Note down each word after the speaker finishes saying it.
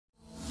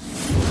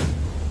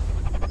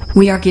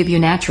We are give you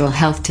natural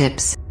health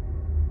tips.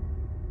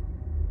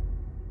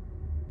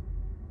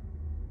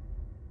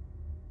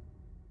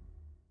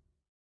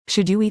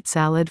 Should you eat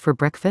salad for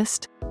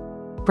breakfast?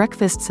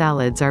 Breakfast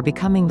salads are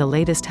becoming the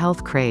latest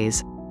health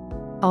craze.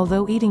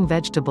 Although eating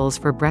vegetables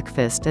for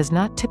breakfast is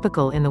not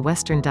typical in the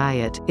Western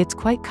diet, it's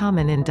quite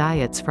common in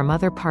diets from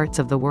other parts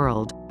of the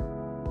world.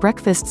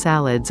 Breakfast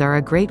salads are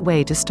a great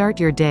way to start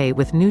your day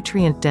with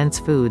nutrient-dense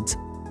foods.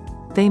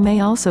 They may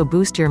also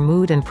boost your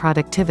mood and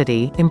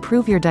productivity,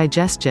 improve your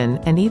digestion,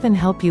 and even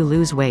help you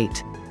lose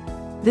weight.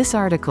 This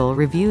article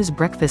reviews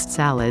breakfast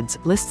salads,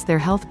 lists their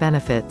health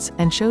benefits,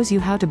 and shows you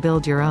how to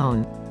build your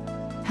own.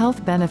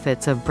 Health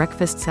benefits of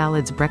breakfast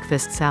salads.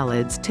 Breakfast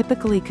salads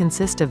typically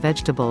consist of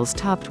vegetables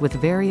topped with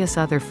various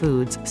other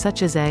foods,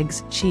 such as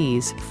eggs,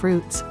 cheese,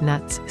 fruits,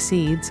 nuts,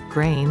 seeds,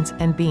 grains,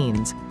 and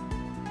beans.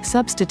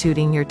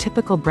 Substituting your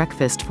typical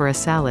breakfast for a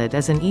salad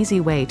is an easy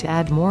way to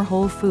add more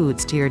whole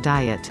foods to your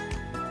diet.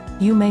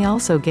 You may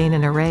also gain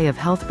an array of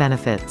health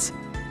benefits.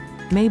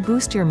 May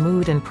boost your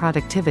mood and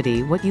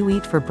productivity. What you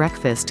eat for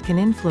breakfast can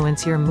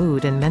influence your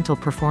mood and mental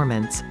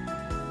performance.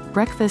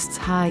 Breakfasts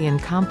high in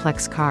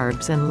complex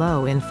carbs and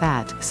low in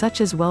fat,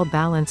 such as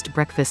well-balanced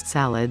breakfast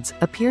salads,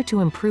 appear to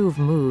improve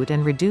mood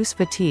and reduce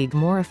fatigue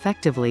more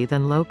effectively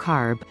than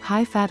low-carb,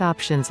 high-fat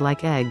options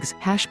like eggs,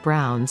 hash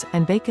browns,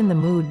 and bacon. The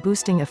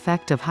mood-boosting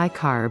effect of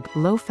high-carb,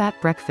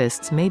 low-fat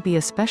breakfasts may be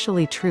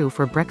especially true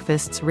for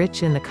breakfasts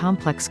rich in the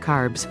complex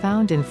carbs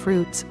found in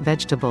fruits,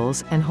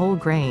 vegetables, and whole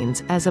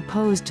grains, as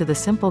opposed to the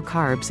simple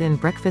carbs in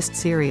breakfast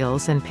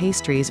cereals and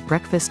pastries.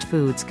 Breakfast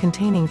foods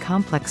containing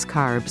complex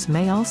carbs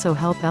may also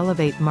help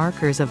elevate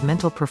markers of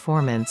mental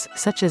performance,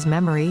 such as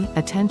memory,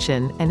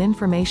 attention, and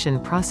information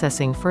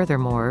processing.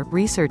 Furthermore,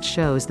 research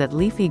shows that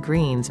leafy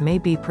greens may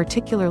be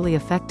particularly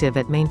effective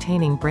at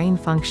maintaining brain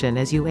function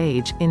as you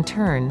age. In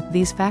turn,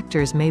 these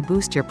factors may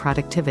boost your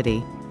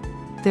productivity.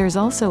 There's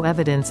also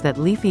evidence that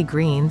leafy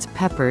greens,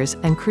 peppers,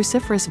 and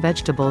cruciferous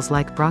vegetables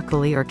like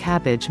broccoli or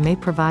cabbage may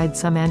provide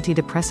some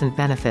antidepressant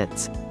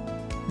benefits.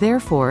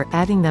 Therefore,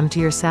 adding them to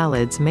your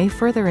salads may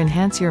further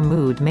enhance your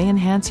mood, may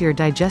enhance your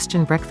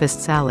digestion.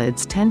 Breakfast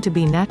salads tend to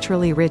be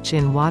naturally rich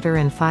in water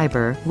and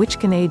fiber, which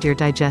can aid your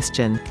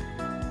digestion.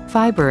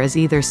 Fiber is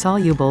either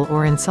soluble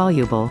or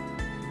insoluble.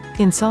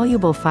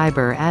 Insoluble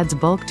fiber adds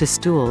bulk to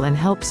stool and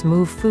helps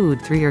move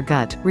food through your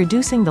gut,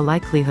 reducing the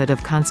likelihood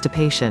of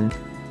constipation.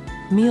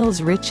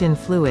 Meals rich in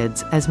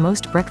fluids, as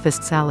most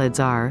breakfast salads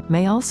are,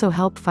 may also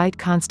help fight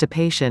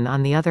constipation.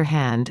 On the other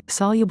hand,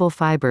 soluble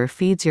fiber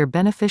feeds your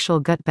beneficial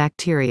gut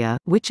bacteria,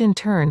 which in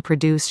turn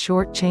produce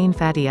short-chain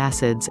fatty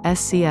acids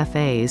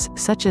 (SCFAs),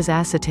 such as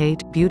acetate,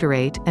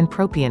 butyrate, and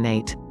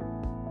propionate.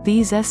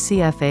 These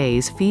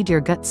SCFAs feed your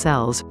gut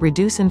cells,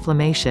 reduce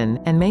inflammation,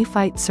 and may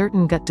fight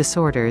certain gut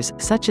disorders,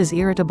 such as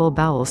irritable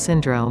bowel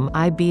syndrome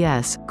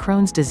 (IBS),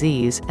 Crohn's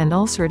disease, and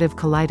ulcerative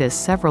colitis.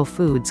 Several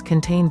foods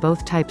contain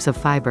both types of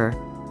fiber.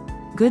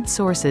 Good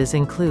sources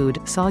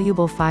include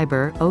soluble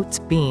fiber, oats,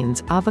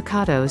 beans,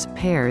 avocados,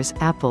 pears,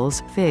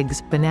 apples,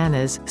 figs,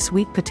 bananas,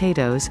 sweet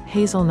potatoes,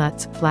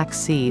 hazelnuts, flax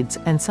seeds,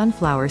 and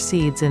sunflower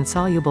seeds.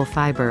 Insoluble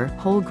fiber,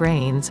 whole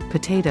grains,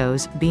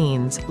 potatoes,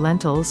 beans,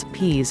 lentils,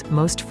 peas,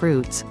 most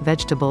fruits,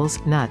 vegetables,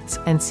 nuts,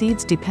 and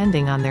seeds.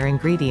 Depending on their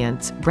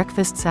ingredients,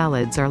 breakfast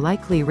salads are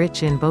likely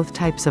rich in both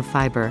types of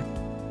fiber.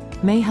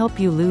 May help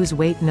you lose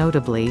weight.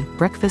 Notably,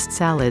 breakfast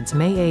salads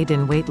may aid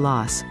in weight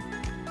loss.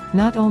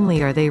 Not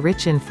only are they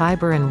rich in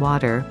fiber and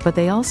water, but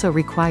they also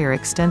require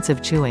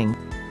extensive chewing.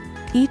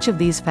 Each of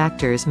these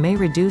factors may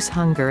reduce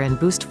hunger and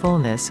boost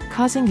fullness,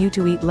 causing you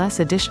to eat less.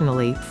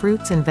 Additionally,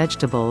 fruits and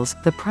vegetables,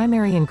 the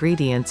primary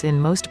ingredients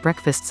in most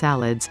breakfast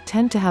salads,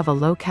 tend to have a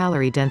low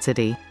calorie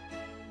density.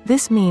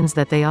 This means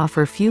that they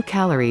offer few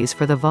calories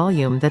for the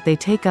volume that they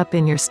take up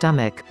in your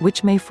stomach,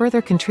 which may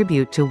further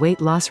contribute to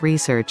weight loss.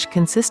 Research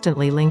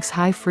consistently links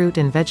high fruit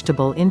and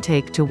vegetable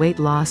intake to weight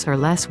loss or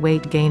less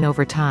weight gain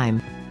over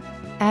time.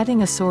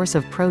 Adding a source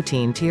of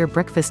protein to your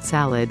breakfast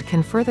salad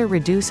can further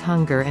reduce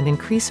hunger and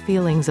increase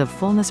feelings of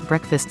fullness.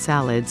 Breakfast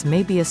salads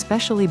may be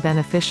especially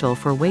beneficial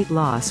for weight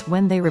loss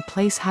when they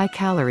replace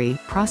high-calorie,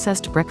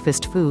 processed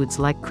breakfast foods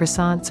like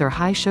croissants or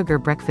high-sugar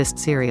breakfast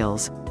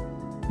cereals.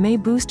 May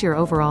boost your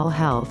overall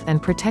health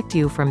and protect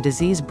you from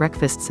disease.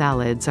 Breakfast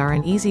salads are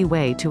an easy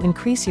way to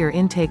increase your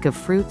intake of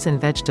fruits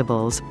and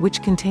vegetables,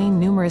 which contain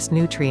numerous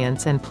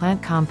nutrients and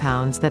plant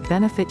compounds that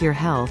benefit your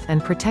health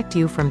and protect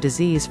you from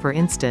disease. For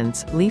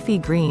instance, leafy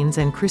greens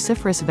and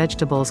cruciferous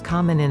vegetables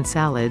common in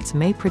salads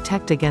may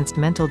protect against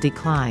mental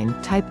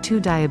decline, type 2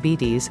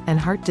 diabetes, and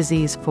heart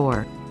disease.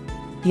 4.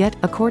 Yet,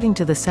 according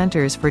to the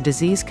Centers for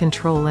Disease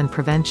Control and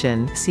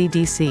Prevention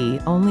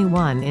 (CDC), only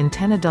 1 in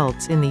 10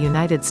 adults in the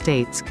United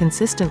States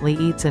consistently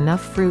eats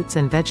enough fruits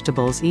and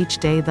vegetables each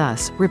day.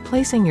 Thus,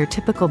 replacing your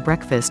typical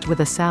breakfast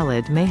with a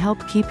salad may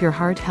help keep your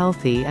heart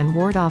healthy and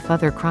ward off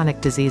other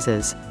chronic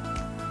diseases.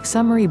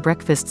 Summary: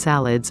 breakfast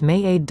salads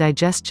may aid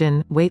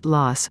digestion, weight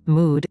loss,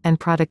 mood, and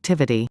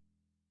productivity.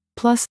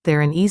 Plus, they're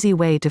an easy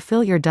way to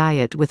fill your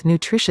diet with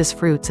nutritious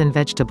fruits and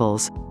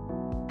vegetables.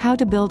 How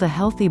to build a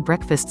healthy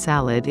breakfast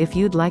salad. If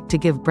you'd like to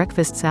give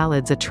breakfast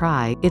salads a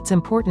try, it's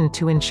important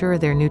to ensure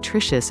they're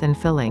nutritious and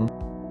filling.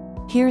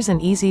 Here's an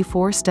easy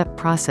 4-step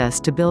process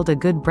to build a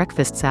good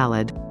breakfast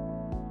salad.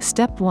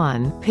 Step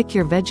 1. Pick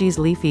your veggies.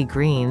 Leafy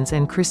greens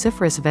and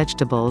cruciferous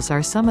vegetables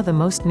are some of the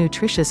most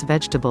nutritious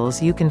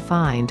vegetables you can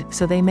find,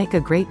 so they make a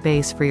great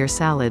base for your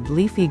salad.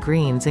 Leafy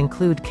greens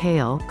include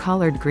kale,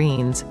 collard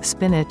greens,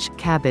 spinach,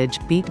 cabbage,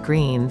 beet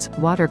greens,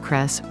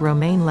 watercress,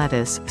 romaine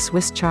lettuce,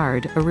 Swiss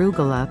chard,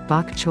 arugula,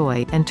 bok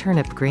choy, and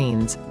turnip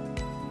greens.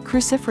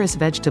 Cruciferous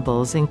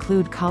vegetables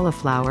include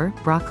cauliflower,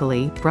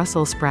 broccoli,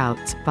 Brussels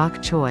sprouts, bok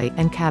choy,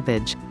 and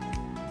cabbage.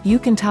 You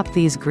can top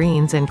these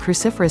greens and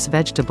cruciferous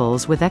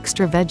vegetables with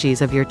extra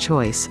veggies of your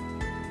choice.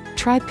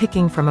 Try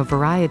picking from a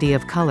variety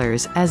of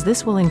colors, as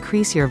this will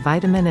increase your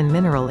vitamin and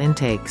mineral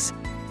intakes.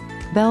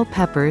 Bell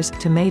peppers,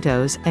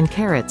 tomatoes, and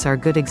carrots are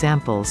good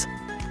examples.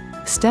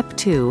 Step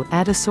 2.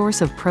 Add a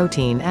source of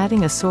protein.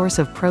 Adding a source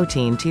of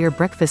protein to your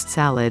breakfast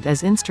salad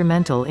is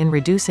instrumental in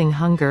reducing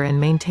hunger and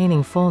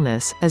maintaining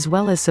fullness, as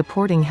well as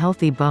supporting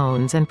healthy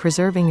bones and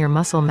preserving your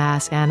muscle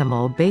mass.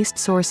 Animal-based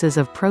sources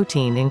of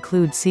protein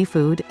include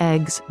seafood,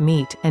 eggs,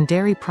 meat, and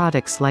dairy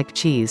products like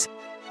cheese.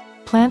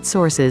 Plant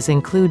sources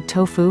include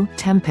tofu,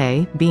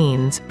 tempeh,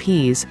 beans,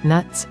 peas,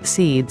 nuts,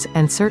 seeds,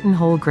 and certain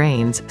whole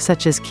grains,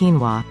 such as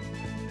quinoa.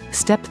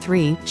 Step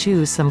 3.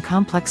 Choose some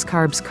complex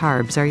carbs.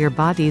 Carbs are your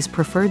body's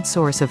preferred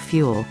source of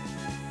fuel.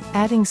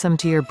 Adding some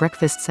to your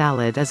breakfast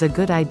salad is a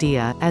good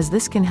idea, as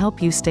this can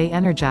help you stay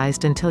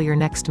energized until your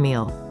next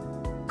meal.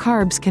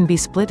 Carbs can be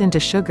split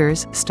into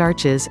sugars,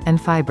 starches, and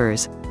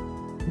fibers.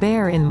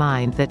 Bear in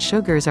mind that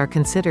sugars are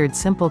considered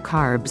simple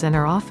carbs and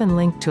are often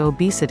linked to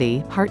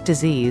obesity, heart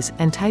disease,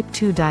 and type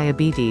 2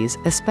 diabetes,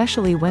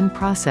 especially when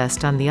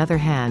processed. On the other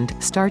hand,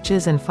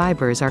 starches and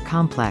fibers are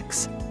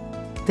complex.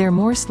 They're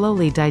more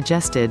slowly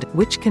digested,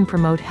 which can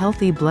promote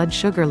healthy blood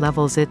sugar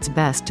levels. It's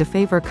best to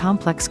favor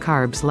complex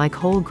carbs like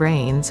whole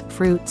grains,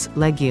 fruits,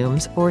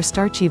 legumes, or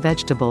starchy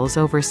vegetables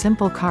over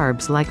simple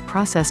carbs like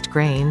processed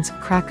grains,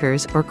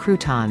 crackers, or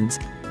croutons.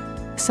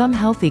 Some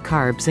healthy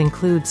carbs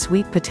include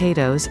sweet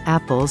potatoes,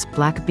 apples,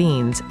 black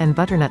beans, and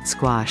butternut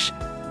squash.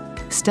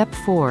 Step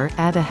 4.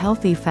 Add a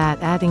healthy fat.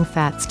 Adding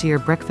fats to your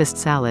breakfast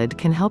salad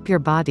can help your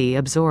body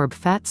absorb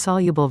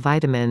fat-soluble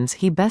vitamins.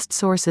 The best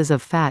sources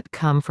of fat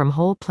come from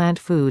whole plant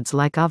foods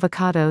like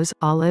avocados,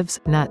 olives,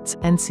 nuts,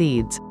 and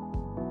seeds.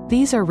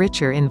 These are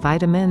richer in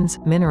vitamins,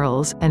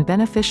 minerals, and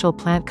beneficial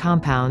plant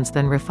compounds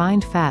than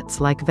refined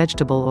fats like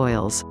vegetable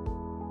oils.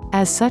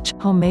 As such,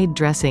 homemade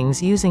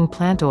dressings using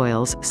plant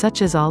oils,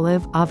 such as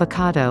olive,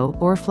 avocado,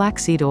 or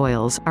flaxseed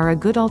oils, are a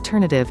good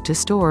alternative to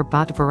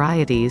store-bought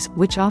varieties,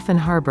 which often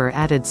harbor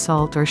added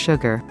salt or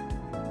sugar.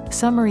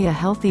 Summary: a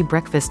healthy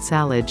breakfast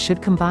salad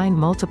should combine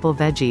multiple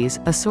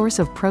veggies, a source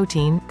of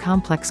protein,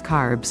 complex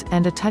carbs,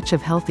 and a touch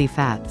of healthy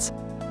fats.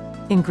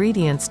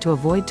 Ingredients to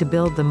avoid. To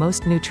build the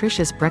most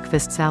nutritious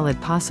breakfast salad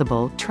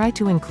possible, try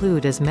to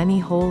include as many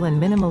whole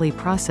and minimally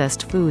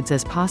processed foods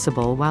as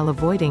possible while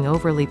avoiding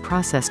overly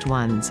processed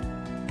ones.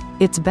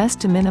 It's best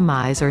to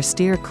minimize or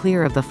steer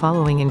clear of the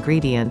following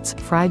ingredients: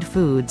 fried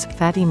foods,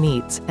 fatty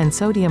meats, and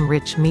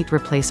sodium-rich meat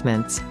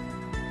replacements.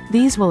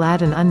 These will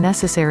add an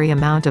unnecessary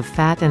amount of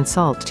fat and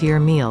salt to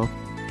your meal.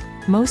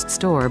 Most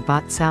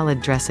store-bought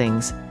salad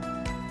dressings.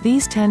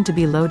 These tend to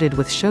be loaded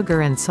with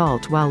sugar and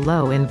salt while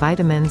low in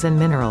vitamins and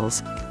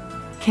minerals.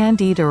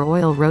 Candied or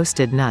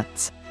oil-roasted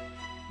nuts.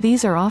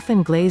 These are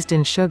often glazed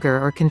in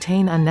sugar or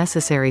contain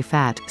unnecessary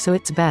fat, so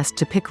it's best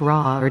to pick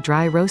raw or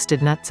dry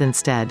roasted nuts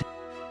instead.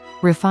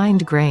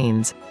 Refined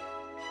grains.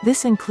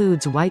 This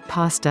includes white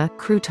pasta,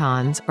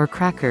 croutons, or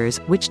crackers,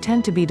 which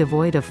tend to be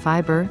devoid of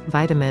fiber,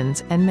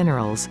 vitamins, and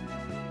minerals.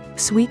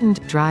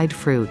 Sweetened, dried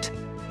fruit.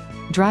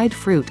 Dried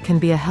fruit can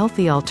be a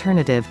healthy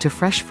alternative to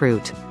fresh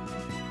fruit.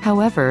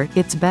 However,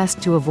 it's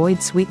best to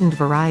avoid sweetened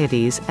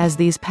varieties, as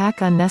these pack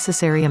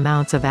unnecessary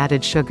amounts of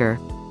added sugar.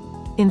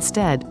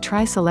 Instead,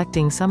 try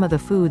selecting some of the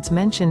foods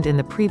mentioned in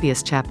the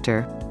previous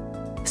chapter.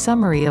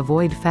 Summary: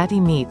 avoid fatty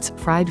meats,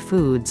 fried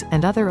foods,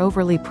 and other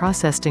overly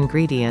processed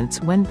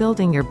ingredients when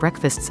building your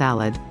breakfast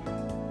salad.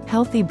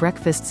 Healthy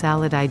breakfast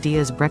salad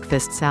ideas.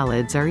 Breakfast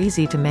salads are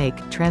easy to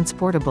make,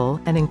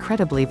 transportable, and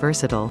incredibly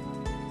versatile.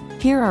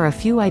 Here are a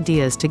few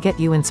ideas to get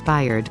you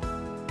inspired.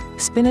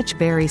 Spinach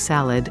berry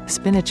salad,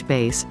 spinach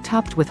base,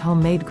 topped with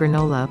homemade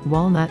granola,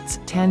 walnuts,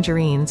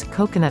 tangerines,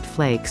 coconut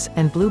flakes,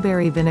 and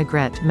blueberry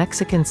vinaigrette.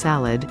 Mexican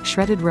salad,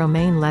 shredded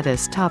romaine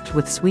lettuce topped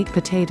with sweet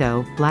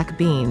potato, black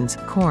beans,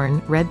 corn,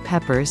 red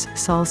peppers,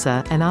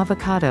 salsa, and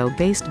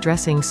avocado-based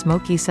dressing.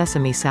 Smoky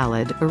sesame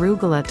salad,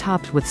 arugula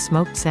topped with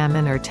smoked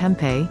salmon or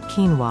tempeh,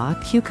 quinoa,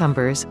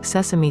 cucumbers,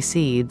 sesame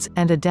seeds,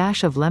 and a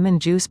dash of lemon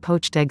juice.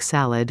 Poached egg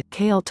salad,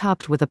 kale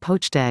topped with a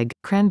poached egg,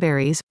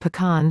 cranberries,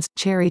 pecans,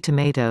 cherry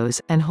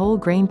tomatoes, and whole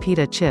grain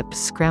pita chips.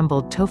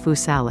 Scrambled tofu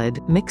salad,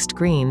 mixed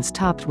greens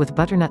topped with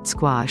butternut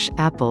squash,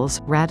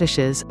 apples,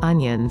 radishes,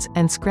 onions,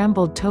 and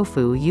scrambled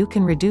tofu. You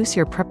can reduce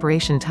your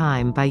preparation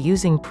time by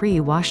using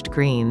pre-washed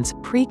greens,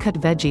 pre-cut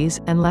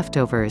veggies, and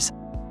leftovers.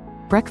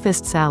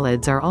 Breakfast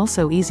salads are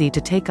also easy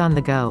to take on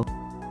the go.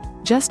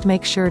 Just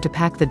make sure to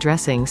pack the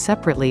dressing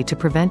separately to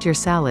prevent your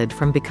salad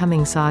from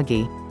becoming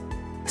soggy.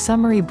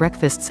 Summery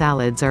breakfast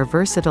salads are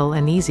versatile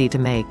and easy to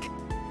make.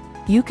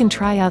 You can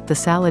try out the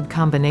salad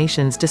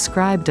combinations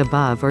described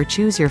above or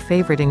choose your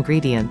favorite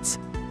ingredients.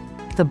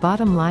 The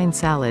bottom line,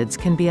 salads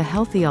can be a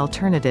healthy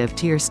alternative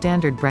to your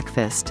standard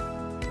breakfast.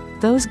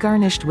 Those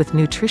garnished with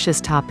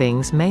nutritious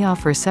toppings may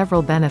offer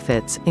several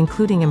benefits,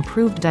 including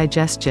improved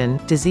digestion,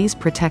 disease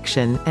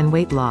protection, and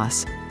weight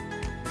loss.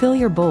 Fill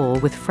your bowl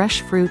with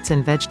fresh fruits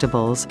and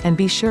vegetables, and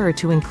be sure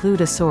to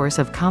include a source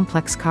of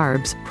complex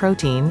carbs,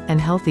 protein, and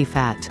healthy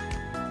fat.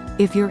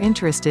 If you're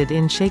interested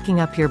in shaking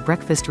up your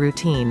breakfast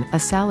routine, a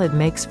salad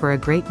makes for a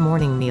great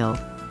morning meal.